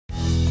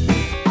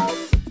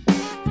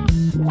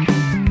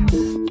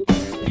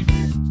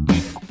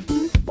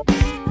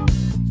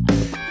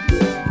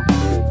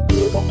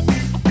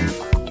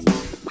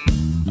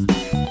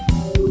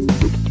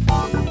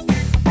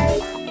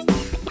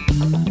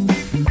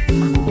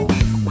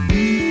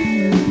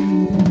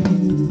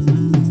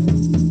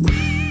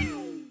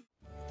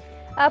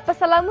په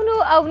سلامونو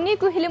او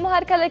نیکو هیلې مو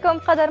هرکله کوم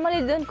قدرمن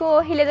لیدونکو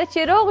هیله ده چې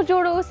روغ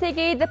جوړ اوسئ.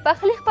 د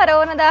پخلي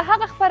خپرونه ده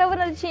هغه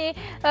خپرونه ده چې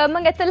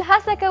موږ تل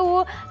هڅه کوو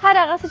هر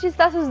هغه څه چې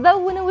تاسو زده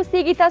ونه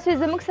اوسېږي تاسو یې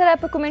زموږ سره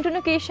په کومنټونو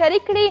کې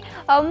شریک کړئ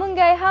او موږ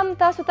یې هم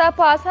تاسو ته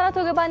په اسانه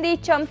توګه باندې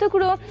چمتو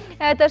کړو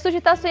تر څو چې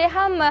تاسو یې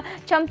هم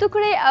چمتو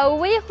کړئ او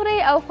ویې خورئ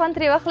او خوند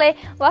ترې واخلئ.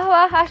 واه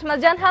واه احمد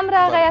جان هم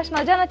راغی.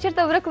 احمد جانه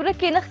چېرته ورک ورک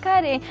یې نه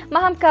ښکارې. ما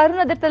هم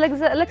کارونه درته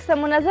لږ څه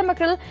منظمه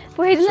کړل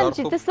پوهېدلم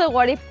چې ته څه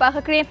غواړې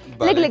پاخه کړې.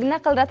 لږ لږ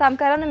نقل راته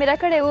همکارانو مې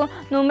راکړی و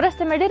نو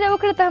مرسته مې ډېره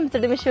وکړه ته هم څه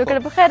ډېمې شوی کړه.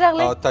 بخیر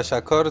راغلی.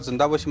 تشکر.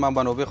 زنده باشی. من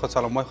به نوبه خود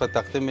سلامای خود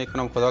تقدیم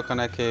میکنم. خدا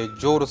کنه که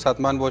جور و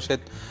صحتمند باشید.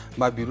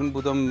 من بیرون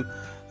بودم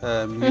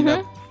مینا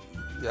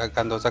یک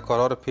اندازه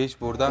کارها رو پیش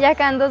بردم.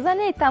 یک اندازه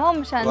نه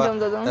تمامش انجام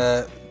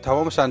دادم.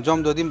 تمامش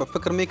انجام دادیم و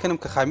فکر میکنیم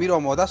که خمیر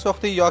آماده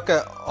ساختی یا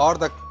که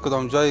آرد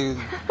کدام جای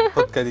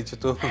خود کردی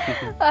چطور؟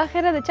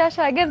 آخره د چا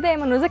شاګرد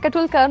یم نو ځکه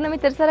ټول کارونه مې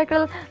ترسره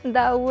کړل.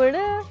 دا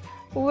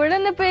وړه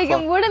نه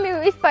پوهېږم وړه مې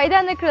هېڅ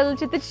پیدا نه کړل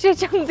چې ته څه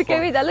چمتو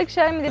کوې. دا لږ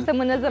شیان مې درته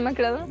منظمه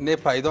کړل. نه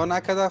پیدا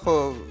نکرده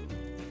خو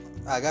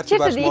اگر چه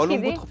برش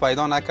معلوم بود خو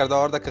پیدا نکرده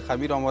آرده که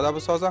خمیر آماده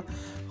بسازه.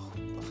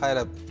 خیر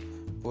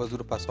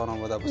وزور پسان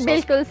آماده بساز.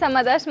 بالکل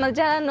سمه ده احمد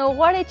جان. نو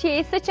غواړې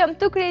چې څه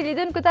چمتو کړې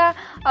لیدونکو ته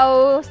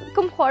او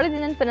کوم خواړه دې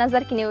نن په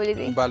نظر کې نیولي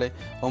دي؟ بله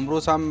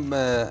امروز هم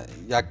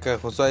یک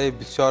غذای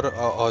بسیار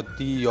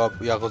عادی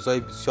یا غذای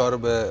بسیار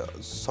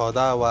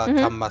ساده و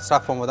کم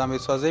مصرف آماده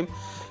میسازیم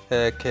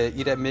که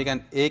ایره میگن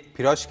ایک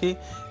پراشکي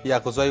یک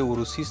غذای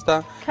روسی است.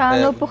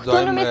 نو پښتو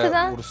نوم یې څه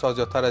ده؟ روسا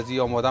زیاتر از این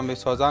آماده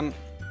میسازن.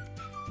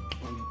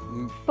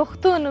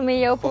 پښتو نوم یې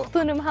یو پښتو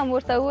نوم هم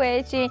ورته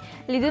ووایه چې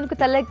لیدونکو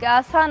ته لږ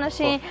اسانه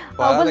شي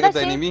او بل دا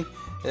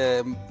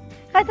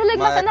چې ته لږ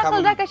ماته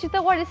نقل راکړه چې ته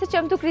غواړې څه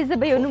چمتو کړې زه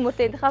به یو نوم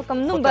ورته انتخاب کړم.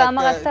 نوم به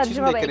هماغه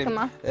ترجمه به یې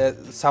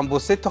کړم.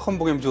 سمبوسه تخم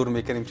بگیم جور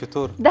میکنیم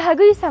چطور؟ د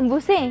هګیو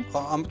سمبوسه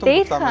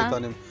ډېر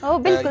ښه. او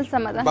بالکل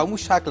سمه ده. به مو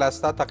شکل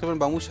است تقریبا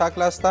به مو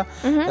شکل است.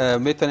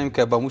 میتونیم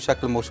که به مو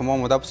شکل ما شما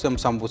آماده بسازیم.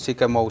 سمبوسه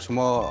که ما و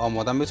شما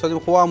آماده میسازیم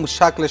خب هم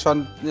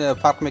شکلشان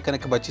فرق میکنه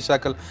که به چه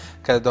شکل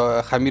که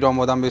خمیر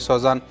آماده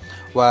میسازن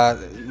و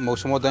ما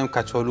شما داریم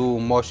کچالو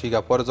ماش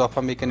گپا رو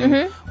اضافه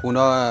میکنیم.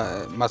 اونا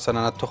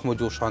مثلا تخم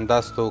جوشانده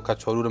است و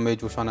کچالو رو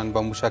میجوشانن به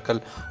مو شکل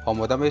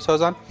آماده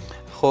میسازن.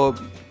 خب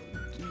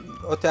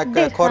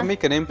یک کار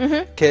میکنیم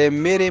که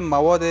میریم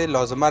مواد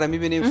لازمه رو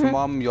میبینیم.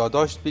 شما هم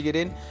یادداشت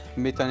بگیرین.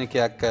 میتونید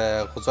که یک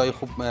غذای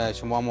خوب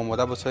شما هم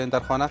آماده بسازین در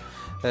خانه.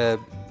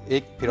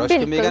 یک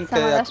پیراشکی میگن که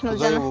یک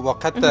غذای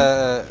وقت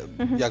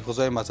یک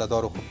غذای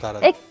مزه‌دار و خوب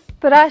تر. یک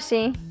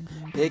پراشی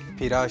یک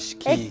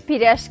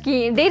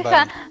پیراشکی ډېر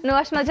ښه. نو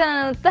احمد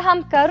جان ته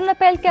هم کارونه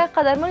پیل کړه.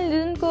 قدرمن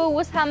لیدونکو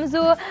اوس هم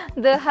زه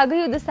د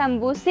هګیو د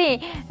سمبوسې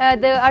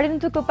د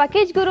اړینو توکو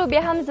پاکیج ګورو.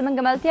 بیا هم زموږ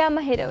ملتیا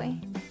مه هېروئ.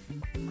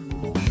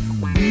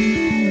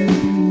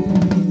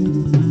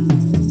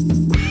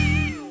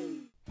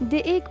 د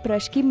ایک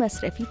پراشکي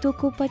مصرفي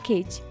توکو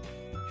پاکیج: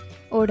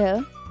 اوړه،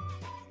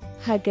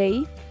 هګۍ،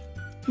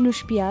 نوش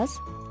پیاز،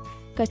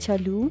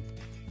 کچالو،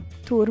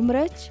 تور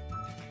مرچ،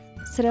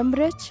 سره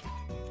مرچ،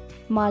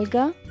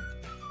 مالګه،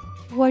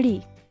 غوړي.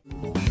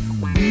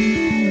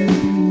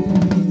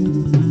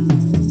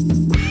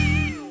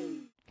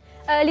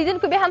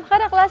 لیدونکو بیا هم ښه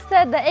راغلاست.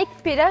 د ایک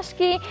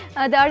پیراشکي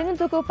د اړینو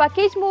توکو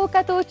پاکیج مو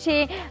وکتو چې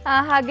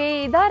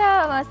هګیداره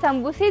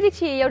سمبوسې دي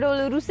چې یو ډول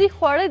روسي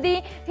خواړه دي.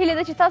 هیله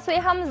ده چې تاسو یې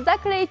هم زده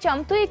کړئ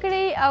چمتو یې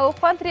کړئ او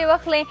خوند ترې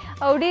واخلئ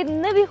او ډېر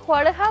نوي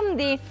خواړه هم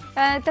دي.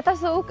 که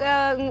تاسو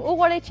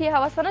وغواړئ چې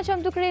هوسانه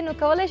چمتو کړئ نو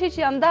کولی شئ چې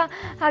همدا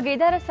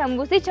هګیداره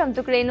سمبوسې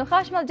چمتو کړئ. نو ښه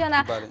احمد جانه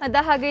د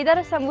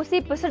هګیداره سمبوسې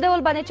په څه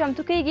ډول باندې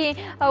چمتو کیږي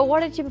او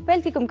غواړئ چې په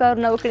پیل کې کوم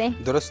کارونه وکړئ؟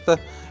 درسته.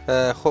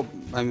 خب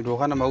امیر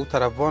روغن ما او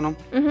طرفوانم.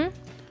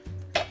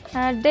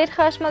 ډېر ښه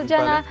احمد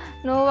جانه.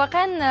 نو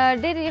واقعا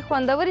ډېرې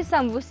خوندورې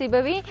سمبوسې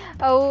به وي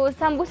او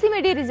سمبوسې مې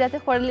ډېرې زیاتې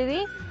خوړلې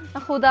دي.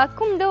 خو دا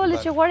کوم ډول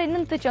چې غواړې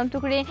نن ته چمتو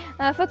کړې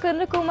فکر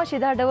نه کوم چې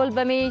دا ډول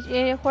به مې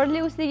خوړلې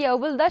اوسېږي او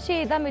بل دا چې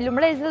دا مې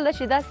لومړی ځل ده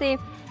چې داسې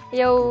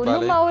یو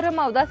نوم اورم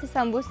او داسې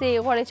سمبوسې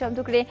غواړې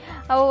چمتو کړې.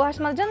 او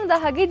حشمت جان دا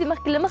هګۍ د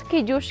مخکې له مخکې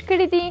جوش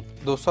کړي دي؟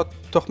 دوستان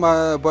تخم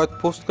باید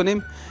پوست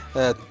کنیم.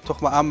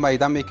 تخم هم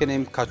میده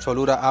میکنیم،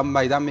 کچالو را هم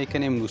میده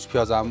میکنیم، نوش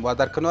پیاز هم. و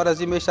در کنار از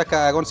این میشه که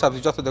اگر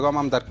سبزیجات دیگه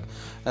هم در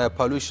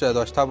پالوش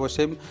داشته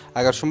باشیم.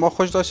 اگر شما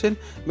خوش داشتین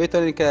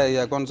میتونید که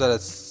یگان ذره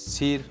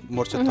سیر،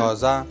 مرچ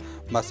تازه،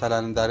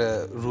 مثلا در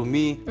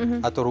رومی،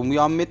 حتی رومی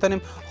هم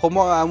میتونیم. خب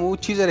ما همون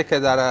چیزی که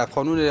در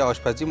قانون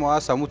آشپزی ما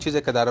هست، همون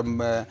چیزی که در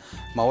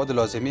مواد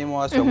لازمی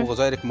ما هست، همون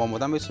غذایی که ما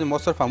آماده میسازیم، ما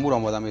صرف همون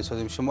آماده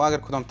میسازیم. شما اگر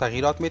کدام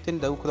تغییرات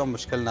میتونید، در کدام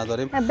مشکل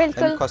نداریم.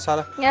 بالکل.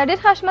 ډیر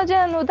حشمت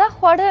جان، نو دا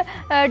خواړه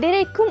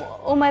ډیر کوم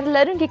عمر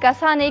لرونکي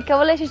کسان یې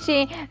کولای شي چې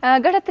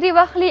ګټه ترې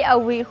واخلي او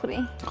ویې خوري؟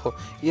 خب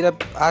ایره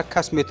هر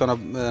کس میتونه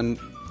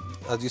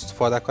از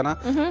استفاده کنه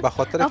به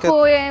خاطر که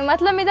خو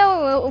مطلب می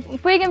دا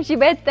پوهیږم چې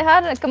باید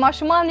هر که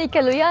ماشومان وي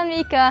که لویان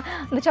وي که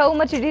د چا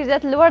عمر چې ډېر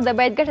زیات لوړ ده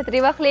باید ګټه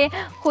ترې واخلي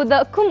خو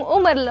د کوم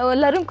عمر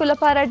لرونکو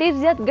لپاره ډېر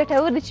زیات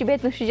ګټور دی چې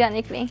باید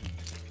نوشیجان کړي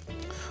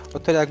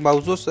یک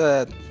موضوع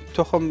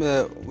تخم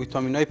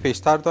ویتامین های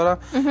پیشتر داره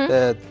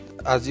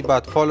از این به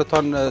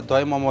اطفالتان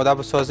دائم آماده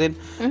بسازین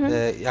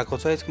یک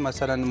غذایی است که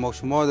مثلا ما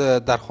شما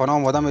در خانه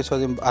آماده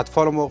میسازیم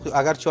اطفال ما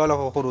اگرچه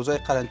حالا روزهای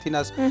قرنطینه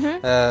است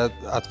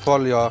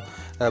اطفال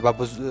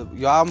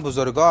یا هم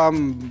بزرگا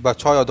هم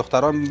بچه ها یا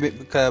دختران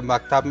که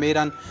مکتب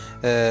میرن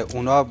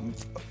اونا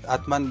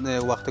حتما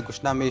وقت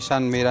گشنه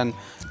میشن میرن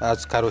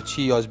از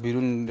کراچی یا از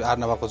بیرون هر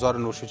نوع غذا رو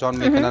نوشیجان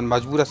میکنن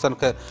مجبور هستن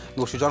که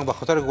نوشیجان به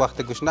خاطر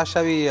وقت گشنه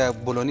شوی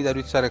بولونی در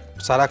روی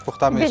سرک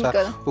پخته میشه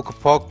او که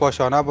پاک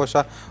باشه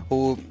نباشه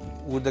او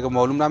دیگه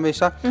معلوم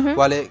نمیشه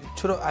ولی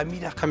چرا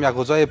امیر رقم یک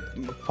غذای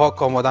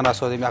پاک آماده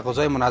نسازیم یک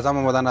غذای منظم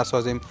آماده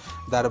نسازیم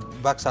در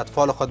بکس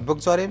اطفال خود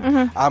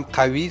بگذاریم هم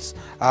قوی است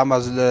هم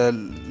از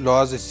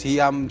لحاظ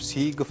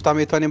سی گفته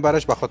میتونیم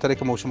براش به خاطر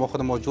که ما شما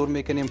خود ما جور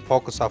میکنیم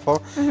پاک و صفا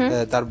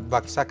در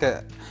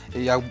بکسک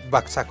یک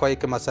بکسکایی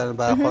که مثلا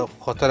به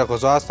خاطر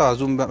غذا هست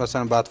از اون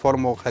مثلا به اطفال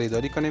ما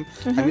خریداری کنیم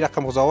همین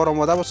رقم غذاها رو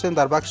آماده بسازیم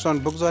در بکسشان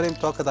بگذاریم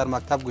تا که در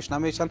مکتب گوش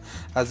نمیشن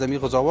از زمین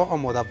غذاها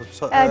آماده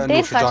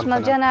نوشیجان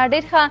کنن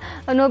ډېر ښه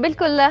نو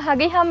بالکل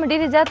هګۍ هم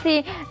ډېر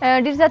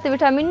زیات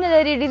ویټامینونه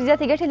لري ډېر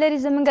زیاتې ګټې لري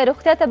زموږ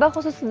روغتیا ته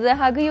بخصوص د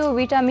هګیو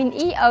ویټامین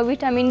ای او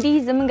ویټامین ډي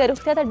زموږ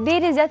روغتیا ته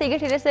ډېرې زیاتې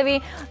ګټې رسوي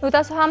نو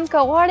تاسو هم که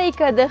غواړئ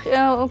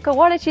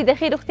چې د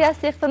ښې روغتیا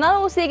څښتنان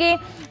اوسیږئ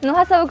نو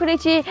هڅه وکړئ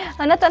چې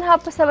نه تنها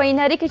په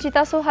سویناري کې چې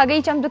تاسو هګۍ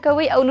چمتو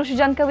کوئ او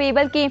نوشیجان کوئ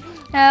بلکې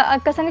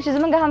که څنګه چې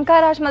زموږ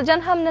همکار حشمت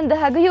جان هم نن د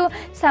هګیو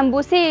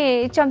سمبوسې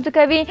چمتو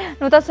کوي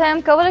نو تاسو هم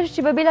کولی شئ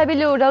چې په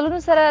بېلابېلو ډولونو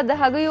سره د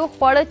هګیو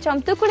خواړه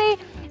چمتو کړئ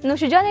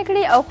نوشیجان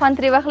کړي او خوند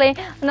ترې واخلئ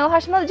نو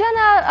حشمت جان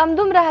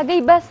همدومره هګۍ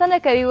بس نه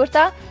کوي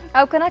ورته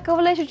او که نه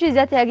کولی شو چې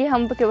زیاتې هګۍ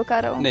هم پکې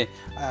وکاروم نه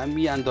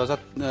می اندازه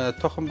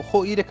تخم خو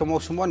ایره که ما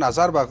شما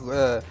نظر به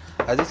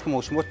عزیز که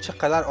ما شما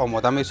چقدر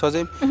آماده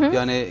میسازیم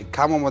یعنی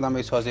کم آماده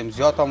میسازیم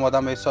زیاد آماده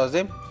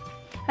میسازیم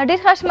ډېر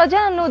ښه حشمت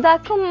جان نو دا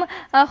کوم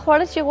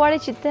خواړه چې غواړئ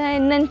چې ته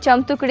نن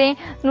چمتو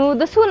کړې نو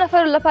د څو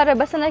نفرو لپاره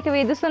بسنه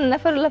کوي د څو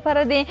نفرو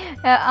لپاره د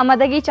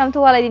آمادګۍ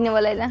چمتووالی دې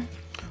نیولی ده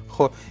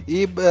خب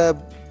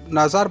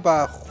نظر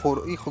به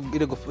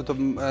اینو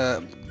گفتم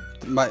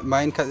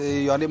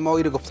یعنی ما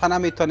اینو گفته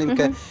نمیتونیم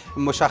که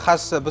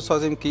مشخص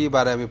بسازیم که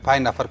برای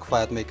 5 نفر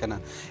کفایت میکنه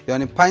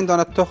یعنی 5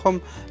 دانه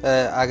تخم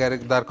اگر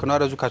در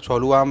کنار از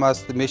کچالو هم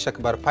است میشه که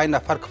برای 5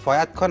 نفر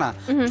کفایت کنه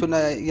چون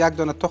یک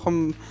دانه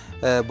تخم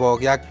با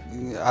یک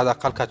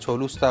حداقل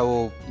کچالو است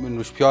و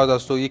نوش پیاز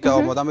است و یک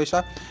آماده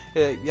میشه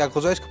یک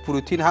غذایی است که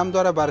پروتئین هم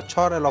داره برای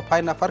 4 الی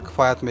 5 نفر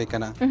کفایت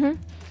میکنه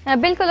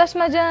بالکل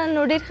حشمت جان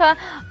نو ډېر ښه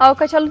او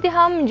کچالو دې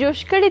هم جوش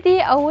کړي دي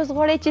او اوس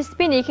غواړئ چې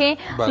سپینې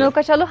کړي نو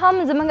کچالو هم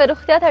زموږ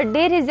روغتیا ته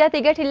ډېرې زیاتې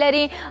ګټې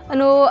لري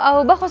نو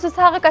او بخصوص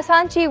هغه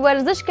کسان چې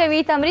ورزش کوي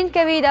تمرین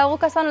کوي د هغو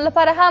کسانو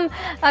لپاره هم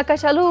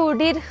کچالو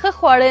ډېر ښه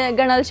خواړه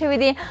ګڼل شوي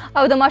دي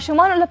او د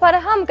ماشومانو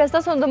لپاره هم که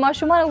ستاسو د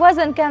ماشومانو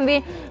وزن کم وي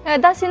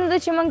داسې نه ده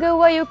چې موږ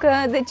ووایو که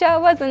د چا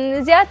وزن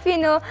زیات وي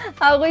نو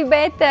هغوی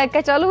باید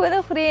کچالو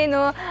ونه خوري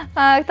نو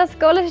تاسو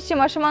کولی شئ چې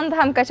ماشومانو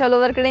ته هم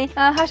کچالو ورکړئ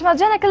حشمت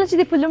جانه کله چې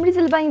د په لومړي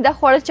ځل دا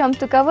خواړه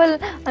چمتو کول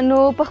نو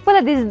په خپله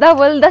دې زده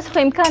ول داسې خو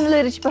امکان نه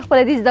لري چې په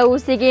خپله دې زده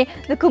اوسېږي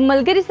د کوم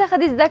ملګري څخه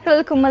دې زده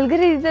کړل کوم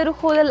ملګري دې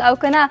درښودل او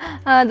که نه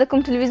د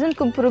کوم تلویزیون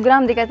کوم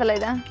پروګرام دې کتلی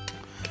ده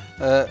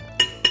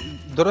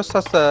درست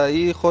است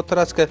این خاطر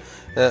است که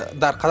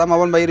در قدم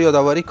اول من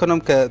یادآوری کنم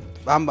که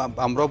هم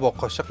همراه با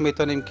قاشق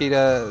میتونیم که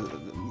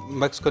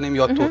مکس کنیم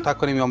یا توته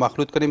کنیم یا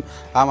مخلوط کنیم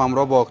هم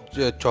همراه با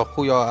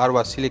چاقو یا هر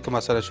وسیله که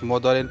مثلا شما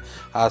دارین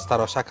از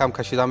تراشک هم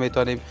کشیده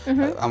میتونیم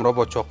همراه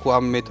با چاقو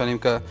هم میتونیم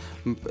که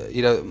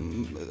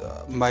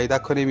میده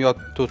کنیم یا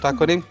توته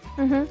کنیم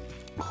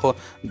خب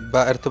به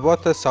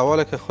ارتباط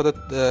سوال که خودت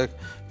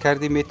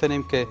کردی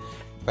میتونیم که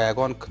به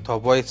یگان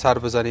کتابای سر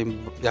بزنیم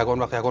یگان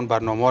وقت یگان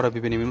برنامه رو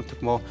ببینیم اینو که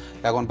ما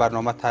یگان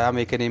برنامه تهیه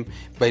میکنیم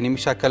به این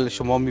شکل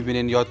شما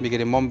میبینین یاد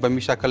میگیریم ما به این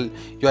شکل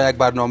یا یک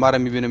برنامه رو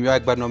میبینیم یا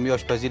یک برنامه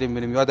آشپزی رو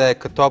میبینیم یا یک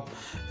کتاب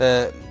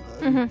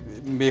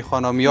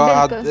میخوانم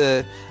یا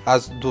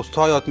از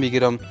دوستا یاد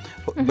میگیرم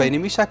به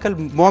این شکل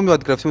ما هم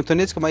یاد گرفتیم تو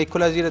نیست که ما این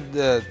کل از این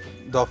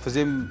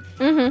دافزیم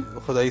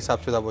خدایی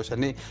ثبت شده باشه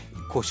نه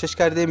کوشش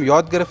کردیم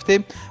یاد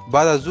گرفتیم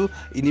بعد از او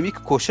اینمی که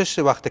کوشش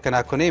وقتی که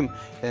نکنیم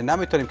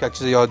نمیتونیم که یک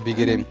چیز یاد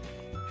بگیریم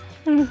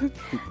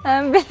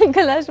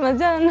بالکل حشمت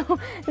جان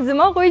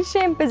زما خو هیڅ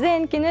شی په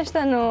ذهن کې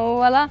نشته نو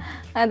والا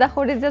دا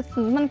خو ډېر زیات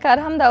ستونزمن کار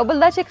هم ده او بل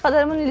دا چې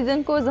قدرمنو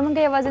لیدونکو زموږ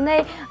یوازینی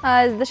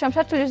د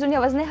شمشاد ټلویزیون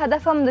یوازینی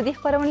هدف هم د دې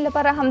خپرونې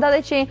لپاره همدا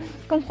ده چې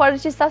کوم خواړه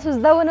چې ستاسو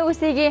زده ونه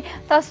اوسېږي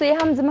تاسو یې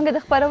هم زموږ د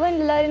خپرونې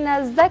له لارې نه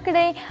زده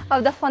کړئ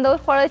او د خوندور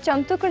خواړه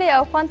چمتو کړئ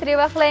او خوند ترې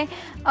واخلئ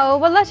او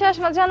والله چې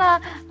اشمل جانه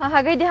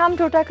هګۍ دې هم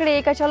ټوټه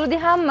کړې کچالو دې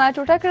هم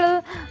ټوټه کړل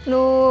نو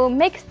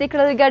میکس دې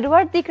کړل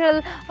ګډوډ دې کړل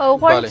او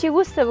غواړي چې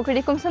اوس څه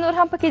وکړي کوم څه نور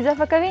هم پکې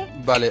اضافه کوي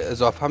بله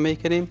اضافه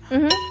میکنیم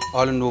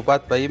حالا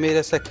نوبت به این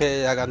میرسه که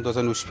یک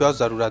اندازه نوش پیاز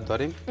ضرورت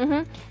داریم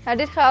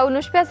ډېر ښه او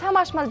نوش پیاز هم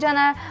اشمل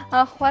جانه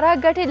خورا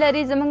ګټې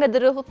لري زموږ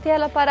د روغتیا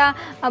لپاره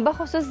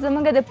بخصوص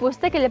زموږ د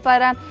پوستکي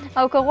لپاره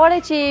او که غواړئ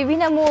چې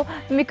وینه مو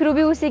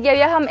میکروبي اوسیږي او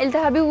یا هم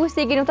التهابي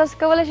اوسیږي نو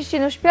تاسو کولی شئ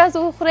چې نوش پیاز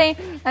وخورئ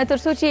تر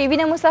څو چې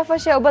وینه مو صافه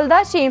شي او بل دا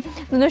چې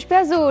د نوش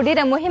پیازو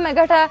ډېره مهمه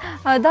ګټه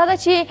دا ده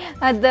چې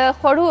د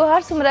خوړو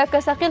هر څومره که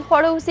ثقیل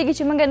خواړه اوسیږي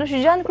چې موږ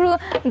نوشیجان کړو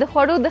د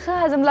خوړو د ښه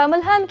هضم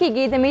لامل هم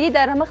کیږي د معدې د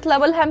آرامښت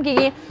لامل هم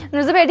کیږي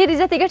نو زه به یې ډېرې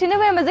زیاتې ګټې نه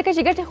وایم ځکه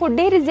چې ګټې خو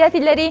ډېرې زیاتې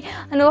لري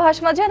نو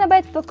حشمت جانه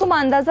باید په کومه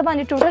اندازه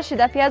باندې ټوټه شي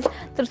دا پیاز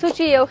تر څو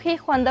چې یو ښې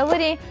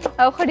خوندورې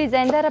او ښه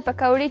ډیزاینداره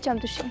پکوړې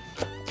چمتو شي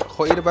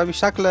خب این رو به این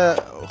شکل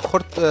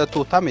خرد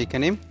توته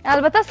میکنیم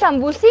البته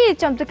سمبوسه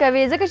چمتو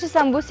کوي ځکه چې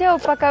سمبوسه او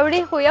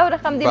پکوړې خو یو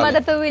رقم دي ما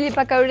درته ویلي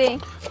پکوړې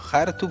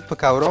خیر تو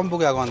پکوړام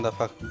بگو یگان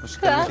دفعه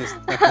مشکل نیست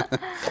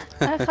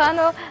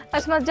خانو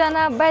حشمت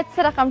جانه باید څه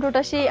رقم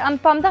ټوټه شي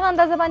په همدغه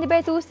اندازه باندې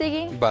باید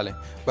اوسیږي بله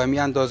به این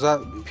اندازه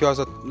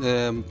پیاز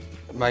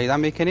میده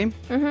میکنیم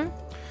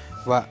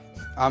و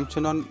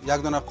همچنان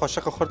یک دانه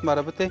قاشق خرد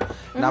مربوطه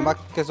نمک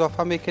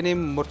اضافه میکنیم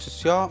مرچ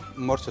سیاه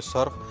مرچ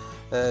سرخ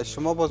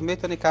شما باز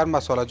میتونید که هر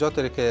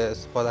مسالجاتی که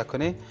استفاده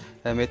کنی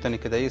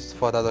میتونید که در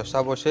استفاده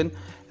داشته باشین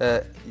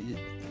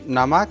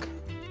نمک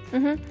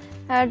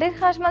ډېر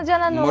ښه حشمت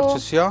جانه نو مرچ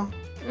سیاه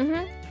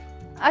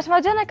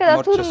حشمت جانه که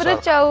د تور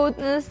مرچ او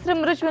سره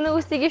مرچ ونه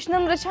اوسیږي شنه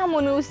مرچ هم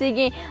ونه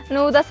اوسیږي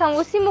نو د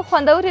سمبوسې مو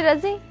خوندورې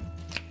راځي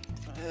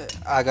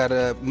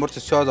اگر مرچ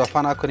سیاه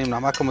اضافه نکنیم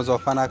نمک هم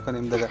اضافه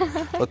نکنیم دیگه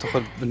تو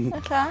خود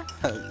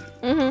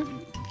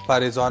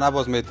پریزانه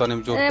باز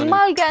میتونیم جور کنیم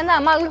مالګه نه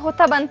مالګه خو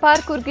طبعا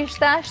پارکور کې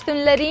شته شتون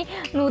لري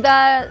نو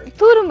دا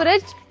تور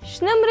مرچ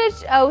شنه مرچ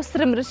او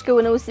سره مرچ که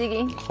ونه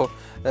اوسیږي خب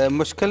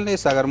مشکل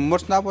نیست اگر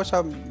مرچ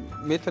نباشه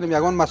میتونیم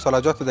یگان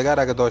مسالجات دیگر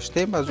اگر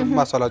داشتیم از اون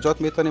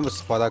مسالجات میتونیم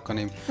استفاده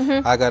کنیم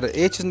اگر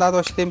هیچ چیز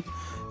نداشتیم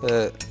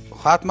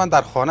حتما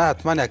در خانه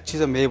حتما یک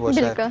چیز می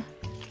باشه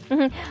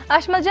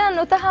حشمت جان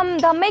نو ته هم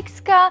دا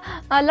میکس کا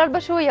لړ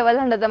بشو یو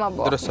لنډه دمه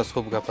بو درست است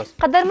خوب گپ است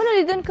قدرمنو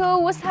لیدونکو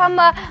اوس هم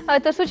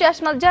تر څو چې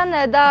حشمت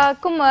جان دا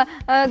کوم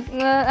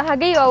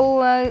هګۍ او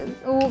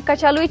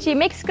کچالوی چې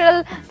میکس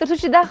کړل تر څو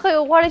چې دا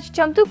غواړي چې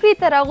چمتو کړي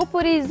تر هغه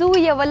پورې زو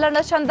یو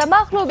لنډه شان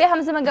دمه اخلو بیا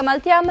هم زموږ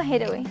ملتیا مه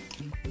هیروئ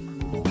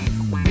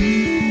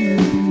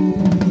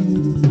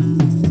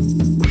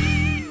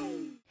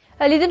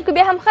لیدونکو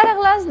بیا هم ښه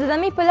راغلاست د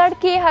دمې په لړ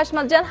کې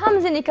حشمت جان هم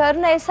ځینې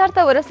کارونه یې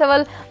سرته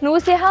ورسول نو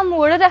اوس یې هم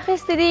اوړه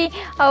راخیستي دي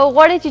او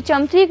غواړي چې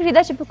چمتو یې کړي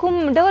دا چې په کوم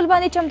ډول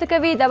باندې چمتو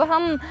کوي دا به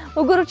هم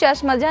وګورو چې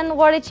حشمت جان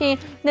غواړي چې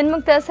نن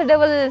موږ ته څه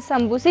ډول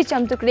سمبوسې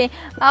چمتو کړي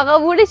هغه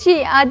وړه چې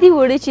عادي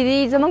وړه چې دي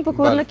زموږ په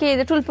کورونو کې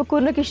د ټول په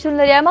کورونو کې شتون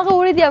لري هماغه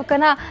وړه دي او که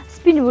نه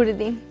سپین وړه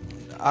دي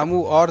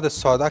امو آرد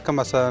ساده که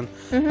مثلا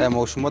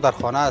ما شما در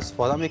خانه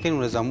استفاده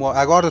میکنیم اون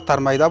اگر آرد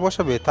ترمیده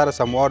باشه بهتر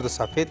است اما آرد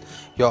سفید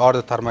یا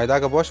آرد ترمیده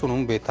که باشه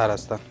اون بهتر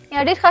است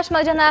ډېر ښه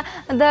حشمت جانه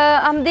د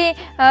همدې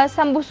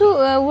سمبوسو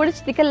وړه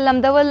چې دي کله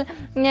لمدول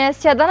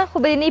سیادانه خو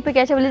به یې نه وي پکې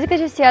اچولې ځکه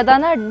چې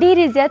سیادانه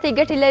ډېرې زیاتې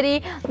ګټې لري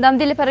د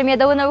همدې لپاره مې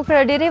یادونه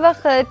وکړه ډېری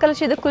وخت کله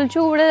چې د کلچو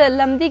وړه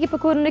لمدېږي په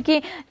کورونو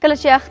کې کله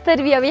چې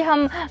اختر وي او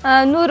هم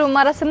نورو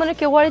مراسمونو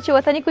کې غواړي چې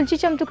وطني کلچې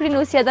چمتو کړي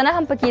نو سیادانه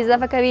هم پکې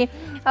اضافه کوي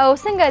او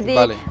څنګه د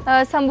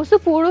سمبوسو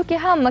په وړو کې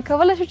هم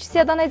کولی شو چې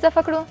سیادانه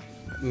اضافه کړو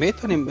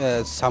میتونیم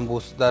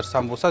در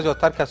سمبوسه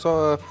زیادتر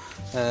کسا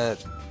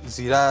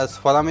زیره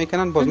استفاده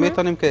میکنن باز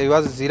میتونیم که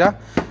عوض زیره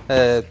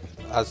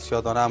از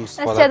سیادانه هم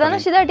استفاده کنیم سیادانه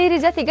چې دا ډېرې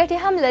زیاتې ګټې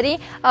هم لري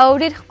او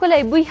ډېر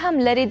ښکلی بوی هم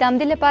لري د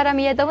همدې لپاره مې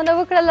یادونه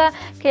وکړله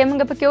که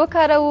موږ پکې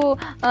وکاروو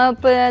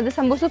د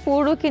سمبوسو په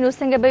وړو کې نو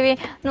څنګه به وي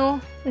نو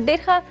ډېر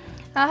ښه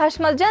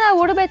حشمت جانه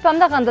وړه باید په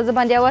همدغه اندازه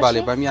باندې اوار شي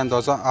بله به همین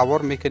اندازه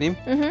اوار میکنیم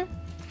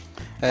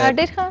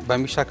ډېر ښه به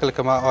همین شکل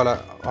که ما حالا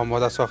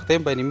آماده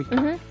ساختیم بینیمی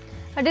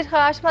ډېر ښه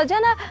حشمت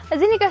جانه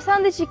ځینې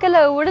کسان دي چې کله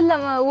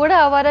وړه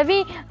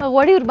هواروي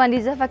غوړي ورباندې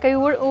اضافه کوي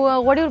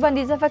غوړي ورباندې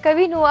اضافه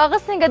کوي نو هغه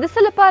څنګه د څه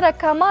لپاره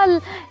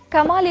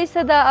کمال یې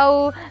څه ده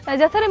او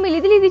زیاتره مې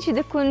لیدلي دي چې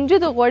د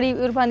کنجدو غوړي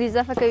ورباندې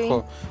اضافه کوي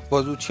خب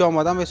بازو چی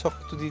آماده می ساخت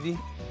تو دیدی؟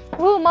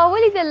 هو ما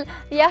ولیدل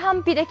یا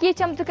هم پیرکي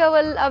چمتو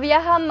کول او یا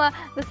هم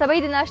د سبۍ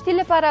د ناشتې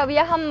لپاره او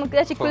یا هم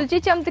چې کلچې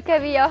چمتو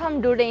کوي یا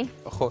هم ډوډۍ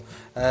خب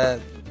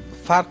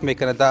فرق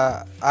میکنه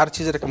در هر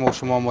چیزی که ما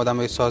شما آماده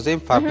میسازیم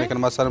فرق میکنه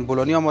مثلا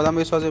بولونی آماده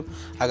میسازیم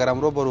اگر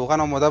امروز با روغن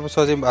آماده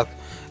بسازیم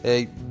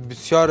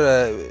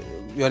بسیار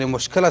یعنی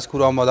مشکل است که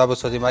رو آماده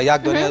بسازیم و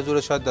یک دانه از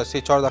رو شاید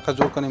 3-4 دقیقه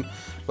جور کنیم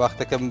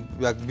وقتی که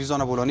یک 20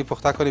 دانه بولونی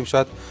پخته کنیم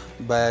شاید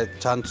به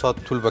چند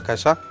ساعت طول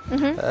بکشه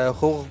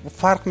خب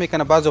فرق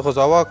میکنه بعضی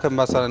غذاها که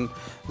مثلا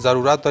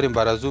ضرورت داریم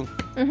بر از اون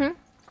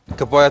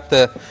که باید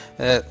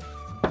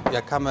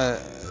یک کم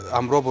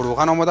امروز با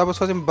روغن آماده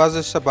بسازیم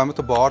بعضیش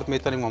با آرد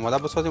میتونیم آماده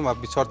بسازیم و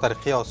بسیار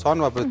طریقه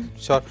آسان و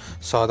بسیار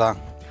ساده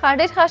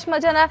ډېر ښه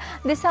اشمجانه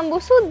د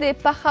سمبوسو د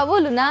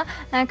پخولو نه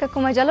که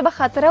کومه جالبه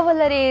خاطره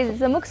ولرې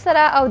زموږ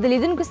سره او د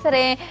لیدونکو سره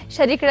یې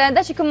شریک کړه.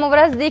 دا چې کومه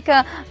ورځ دی که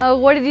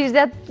غوړي ډېر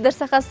زیات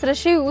درڅخه سره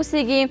شوي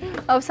اوسېږي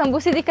او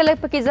سمبوسې دې کله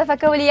پکې اضافه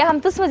کولې یا هم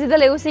ته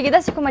سوځېدلی اوسېږي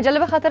داسې کومه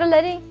جالبه خاطره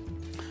لرې؟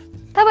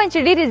 طبعا چې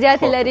ډېرې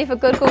زیاتې لري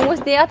فکر کوم اوس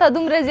دې حتی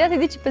دومره زیاتې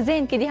دي چې په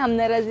ذهن کې دې هم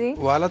نه راځي.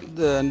 والا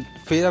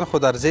فعلا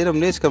خود در ذهنم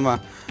نیست که من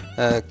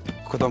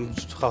کدام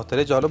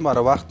خاطره جالب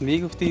مرا وقت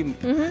میگفتی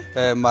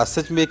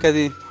مسج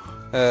میکردی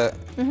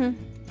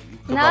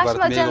نه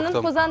اشمجان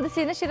نن خو ځان داسې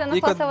نشي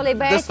رانه خلاصولی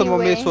باید دست ما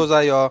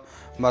میسوزه یا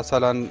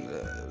مثلا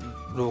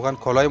روغن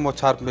کالای ما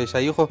چرب میشه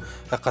ای خو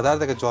قدر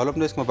دیگه جالب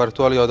نیست که ما برای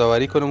تو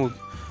یادآوری کنم.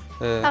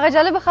 هغه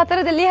جالبه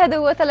خاطره د لیه د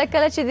وتله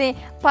کله چې د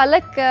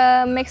پالک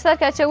مکسر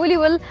کې اچولي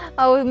ول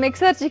او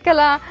مکسر چې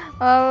کله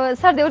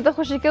سر دې ورته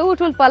خوشي کوو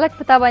ټول پالک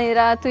په تا باندې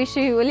راتوی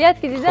شوي ول یاد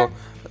کړي ده؟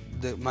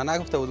 ما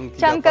نگفته بودم که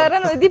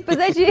چمکارن و دی په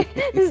ځای چې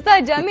ستا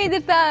جامې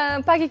درته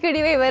پاکې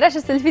کړي وی راشه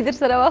سلفي در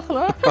سره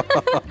واخلو.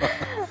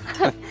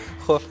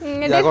 خب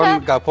یگان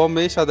گپا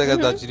میشه دیگه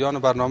در جریان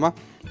برنامه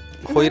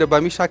خو ایره به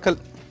می شکل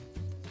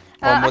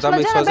آماده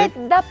میسازیم.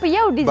 دا په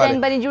یو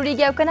دیزاین باندې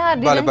جوړیږي او کنه هر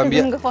دیزاین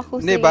که زموږ خوښ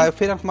اوسي؟ نه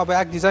فعلا ما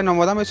با یک دیزاین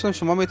آماده میسازیم.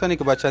 شما میتونید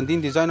که با چندین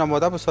دیزاین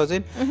آماده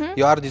بسازین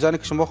یا هر دیزاینی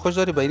که شما خوش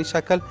داری به این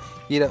شکل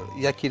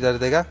یکی در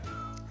دیگه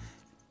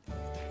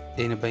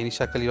این به این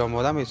شکل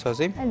آماده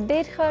میسازیم.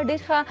 ډېر ښه ډېر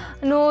ښه.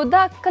 نو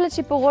دا کله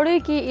چې په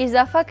غوړیو کې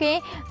اضافه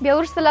کوې بیا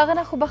وروسته له هغه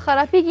نه خو به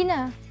خرابېږي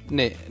نه؟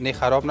 نه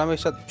خراب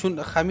نمیشه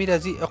چون خمیر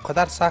از این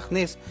قدر سخت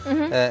نیست.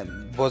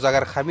 باز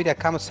اگر خمیر یک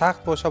کم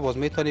سخت باشه باز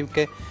میتونیم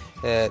که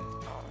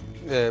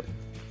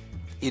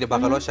این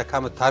بغلاش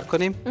کم تر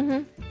کنیم.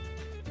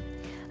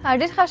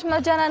 ډېر ښه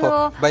اشمجانه.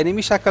 نو به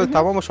این شکل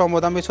تمامش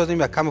آماده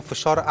میسازیم. یک کم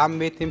فشار ام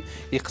میتیم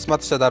این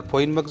قسمتش در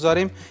پایین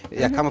بگذاریم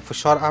یک کم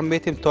فشار ام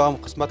میتیم تا هم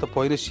قسمت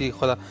پایینش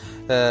خود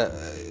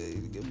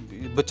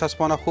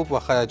بچسبانه خوب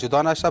و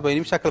جدا نشه. به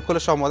این شکل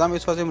کلش آماده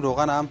میسازیم.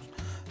 روغن هم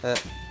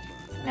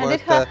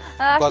باید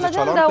گاز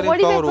چالان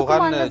کنیم تا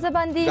روغن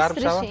گرم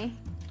شود.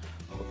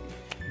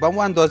 با مو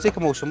اندازه که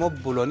ما شما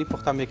بولانی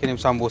پخته میکنیم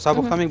سمبوسه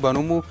پخته میکنیم با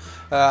نمو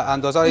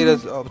اندازه این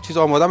چیز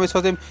آماده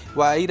میسازیم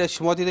و این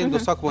شما دیدین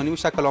دوستا که با نیم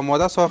شکل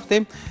آماده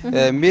ساختیم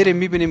میریم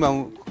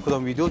میبینیم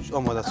کدام ویدیو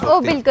آماده ساختیم.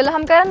 او بالکل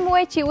همکاران مو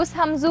وایي چې اوس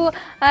هم زو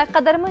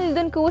قدرمن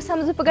لیدونکو اوس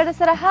هم زو په ګډه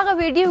سره هغه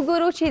ویډیو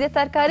ګورو چې د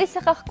ترکاري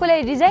څخه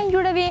ښکلی ډیزاین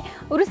جوړوي.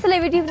 وروسته له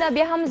ویډیو نه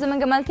بیا هم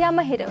زموږ ملتیا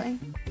مه هېروئ.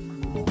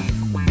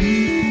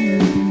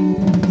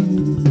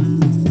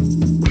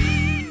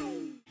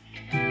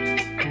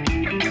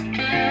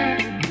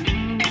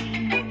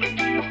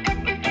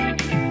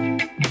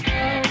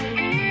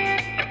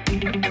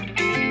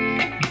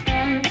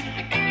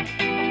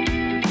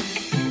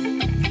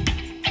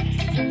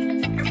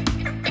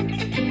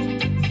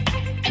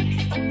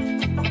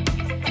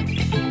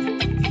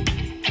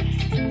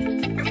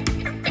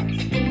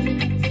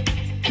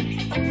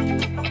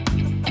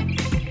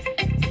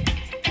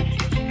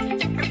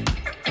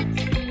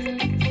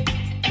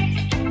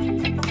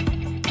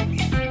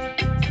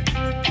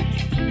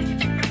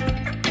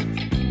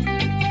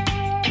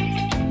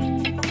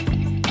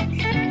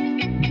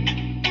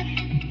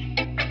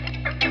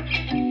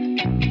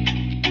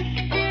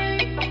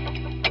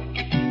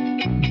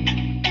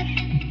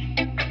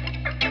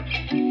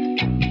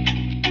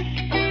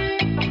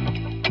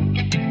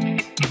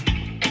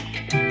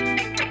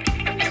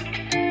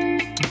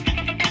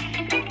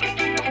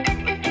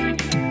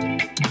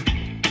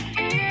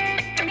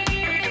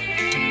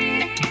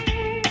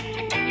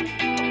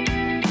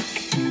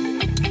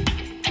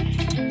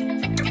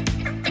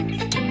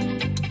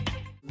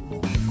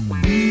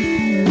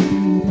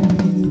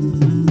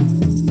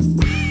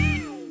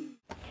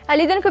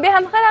 لیدونکو بیا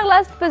هم ښه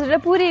راغلاست په زړه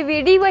پورې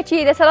ویډیو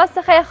چې د سلاد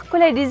څخه یې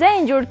ښکلی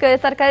ډیزاین جوړ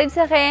کړ ترکاري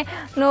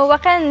څخه نو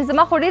واقعا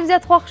زما خو ډېر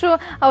زیات خوښ شو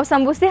او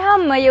سمبوسې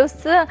هم یو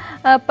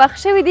څه پخ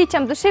شوي دي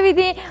چمتو شوي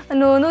دي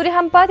نو نورې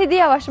هم پاتې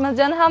دي او اشمت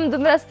جان هم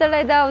دومره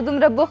ستړی ده او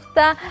دومره بوخت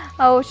ده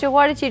او چې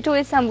غواړي چې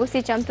ټولې سمبوسې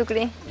چمتو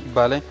کړي.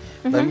 بله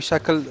به این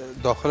شکل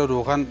داخل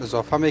روغن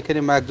اضافه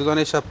میکنیم. ما یک دو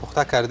دانه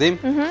پخته کردیم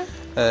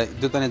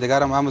دو دانه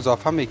دیگر هم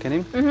اضافه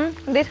میکنیم.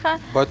 ډېر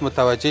ښه باید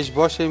متوجهش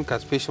باشیم که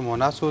از پیش ما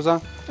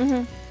نسوزه.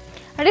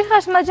 ډېر ښه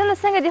اشمت جانه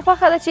څنګه دې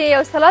خوښه ده چې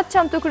یو سلاد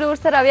چمتو کړي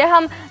ورسره او یا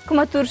هم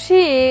کومه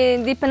ترشي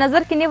دې په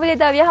نظر کې نیولې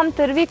ده او یا هم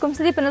تروي کوم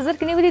څه دې په نظر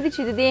کې نیولې دي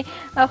چې د دې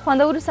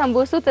خوندورو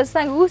سمبوسو تر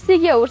څنګ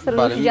واوسیږي او ورسره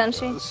نوشیجان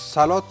شي.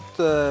 سلاد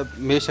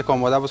میشه که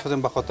آماده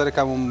بسازیم به خاطر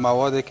که اون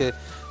موادی که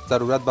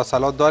ضرورت به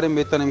سلاد داریم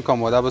میتونیم که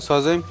آماده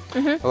بسازیم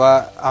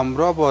و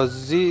همراه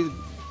بازی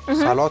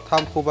سلاد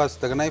هم خوب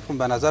است. دیگه نمی‌فهم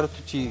به نظر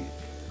تو چی؟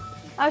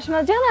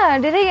 اشمت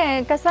جانه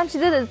ډېری کسان چې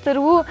د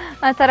تروو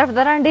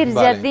طرفداران ډېر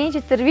زیات دي چې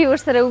تروي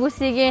ورسره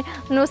واوسیږي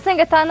نو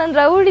څنګه تا نن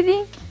راوړي دي؟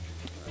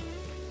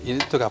 یعنی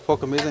تو گپا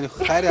که میزنی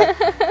خیر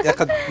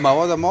یک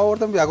مواد ما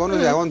آوردم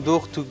یگان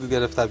دوغ تو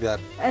گرفته بیار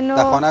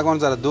در خانه یگان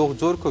ذره دوغ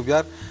جور کو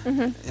بیار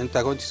این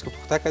یگان چیز که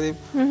پخته کردیم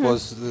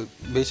باز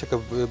میشه که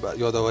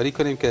یادآوری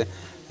کنیم که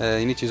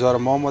اینی چیزها رو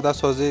ما آماده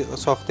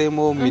ساختیم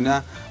و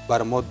مینه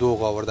بر ما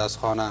دوغ آورده از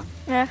خانه.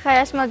 خیر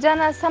اشمت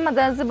جان سمه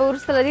ده زه به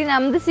وروسته له دې نه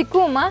همداسې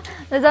کومه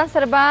له ځان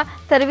سره به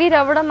تروی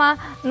راوړمه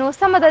نو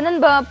سمه ده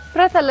نن به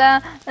پرته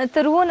له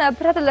تروو نه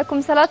پرته له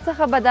کوم سلاد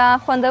څخه به د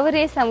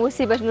خوندورې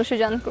سمبوسې به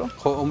نوشجان کو.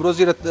 خب امروز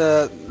زیر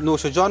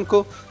نوشجان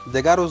کو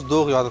دیگر روز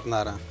دوغ یادت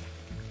نره.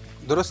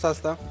 درست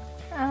است؟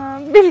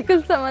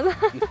 بالکل سمه ده.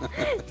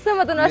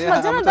 سمه ده نو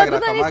اشمت جان دا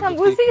دودانې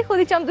سمبوسې خو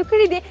دې چمتو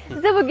کړي دي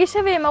زه وږې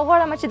شوې یم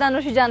غواړم چې دا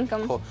نوشجان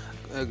کړم.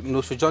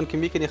 نوشجان که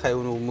میکنی خیلی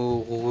اون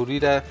مغوری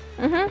را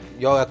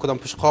یا کدام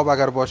پشقاب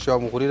اگر باشه یا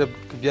مغوری را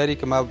بیاری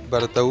که ما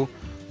براتو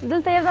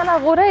دلته یو دانه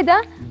غوره ده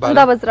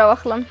دا به زره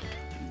واخلم.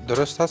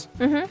 درست است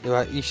و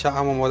این شا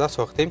هم آماده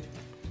ساختیم.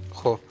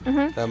 خب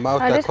ما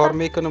کار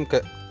میکنم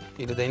که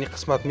این دینی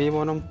قسمت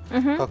میمانم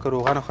تا که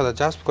روغن خود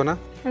جذب کنه.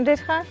 ډېر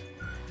ښه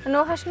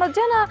نو حشمت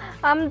جانه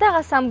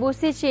همدغه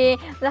سمبوسې چې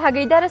د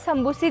هګۍ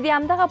سمبوسې دي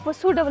همدغه په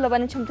څو ډوله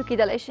باندې چمتو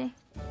کیدلی شي؟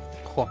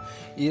 خب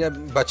این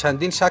به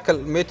چندین شکل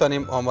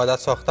میتونیم آماده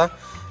ساخته.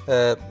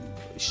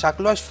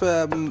 شکلاش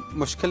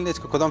مشکل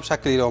نیست که کدام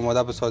شکلی را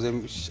آماده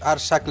بسازیم. هر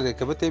شکلی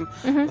که بتیم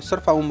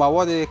صرف اون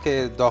موادی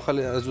که داخل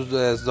از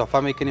اضافه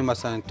میکنیم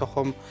مثلا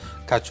تخم،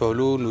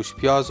 کچالو، نوش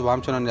پیاز و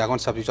همچنان یگان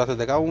سبزیجات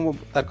دیگه اون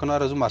در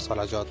کنار از اون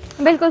مساله‌جات.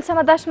 بالکل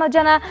سمه ده اشمت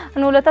جانه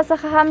نو له تا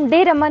څخه هم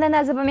ډیره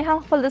مننه. زه به مې هم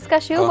خپل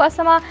دستکشې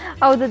وباسم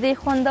او د دې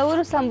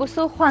خوندورو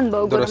سمبوسو خوند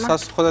به وګورم. درست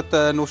است. خودت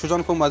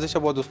نوشجان کن مزه‌ش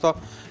با دوستا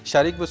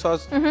شریک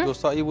بساز.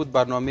 دوستا این بود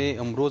برنامه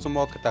امروز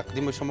ما که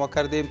تقدیم شما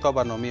کردیم. تا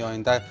برنامه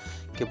آینده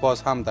که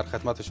باز هم در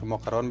خدمت شما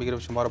قرار میگیرم.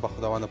 شما رو به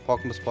خداوند پاک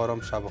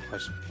میسپارم. شب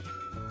خوش.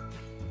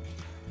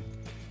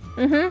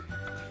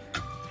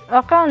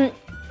 واقعا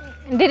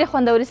ډېرې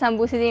خوندورې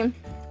سمبوسې دي.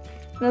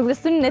 نو د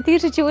ستوني نه تېر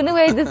شي چې ونه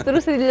وایي د تر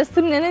اوسه د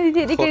ستوني نه دي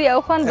تېرې کړي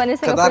او خوند باندې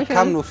څنګه قدر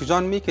کم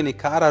نوشجان میکنی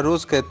که هر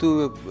روز که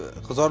تو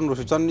هزار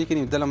نوشجان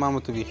میکنی دل ما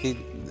تو بیخي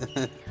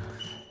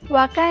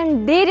واقعا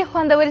ډېرې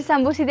خوندورې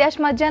سمبوسې دي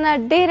اشمت جانه.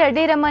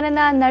 ډېره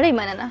مننه نړۍ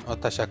مننه.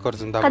 تشکر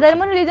زنده باشید.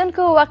 قدرمنو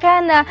لیدونکو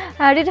واقعا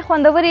ډېرې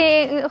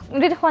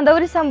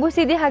خوندورې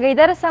سمبوسې دي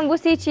هګۍ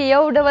سمبوسې چې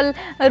یو ډول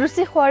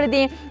روسي خواړه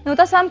دي. نو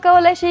تاسو هم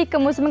کولی شئ که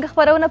مو زموږ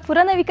خپرونه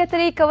پوره نه وي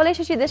کتلې کولی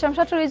شئ چې د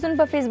شمشاد ټلویزیون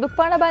په فیسبوک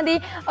پاڼه باندې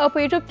او په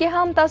یوټیوب کې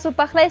هم تاسو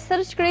پخلی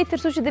سرچ کړئ تر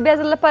څو چې د بیا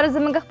ځل لپاره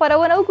زموږ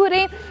خپرونه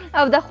وګورئ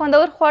او د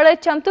خوندور خواړه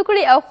چمتو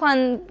کړئ او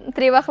خوند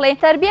ترې واخلئ.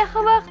 تر بیا ښه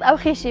وخت او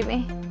ښې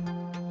شېبې.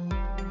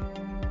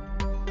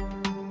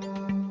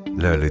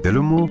 له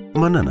لیدلو مو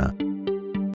مننه.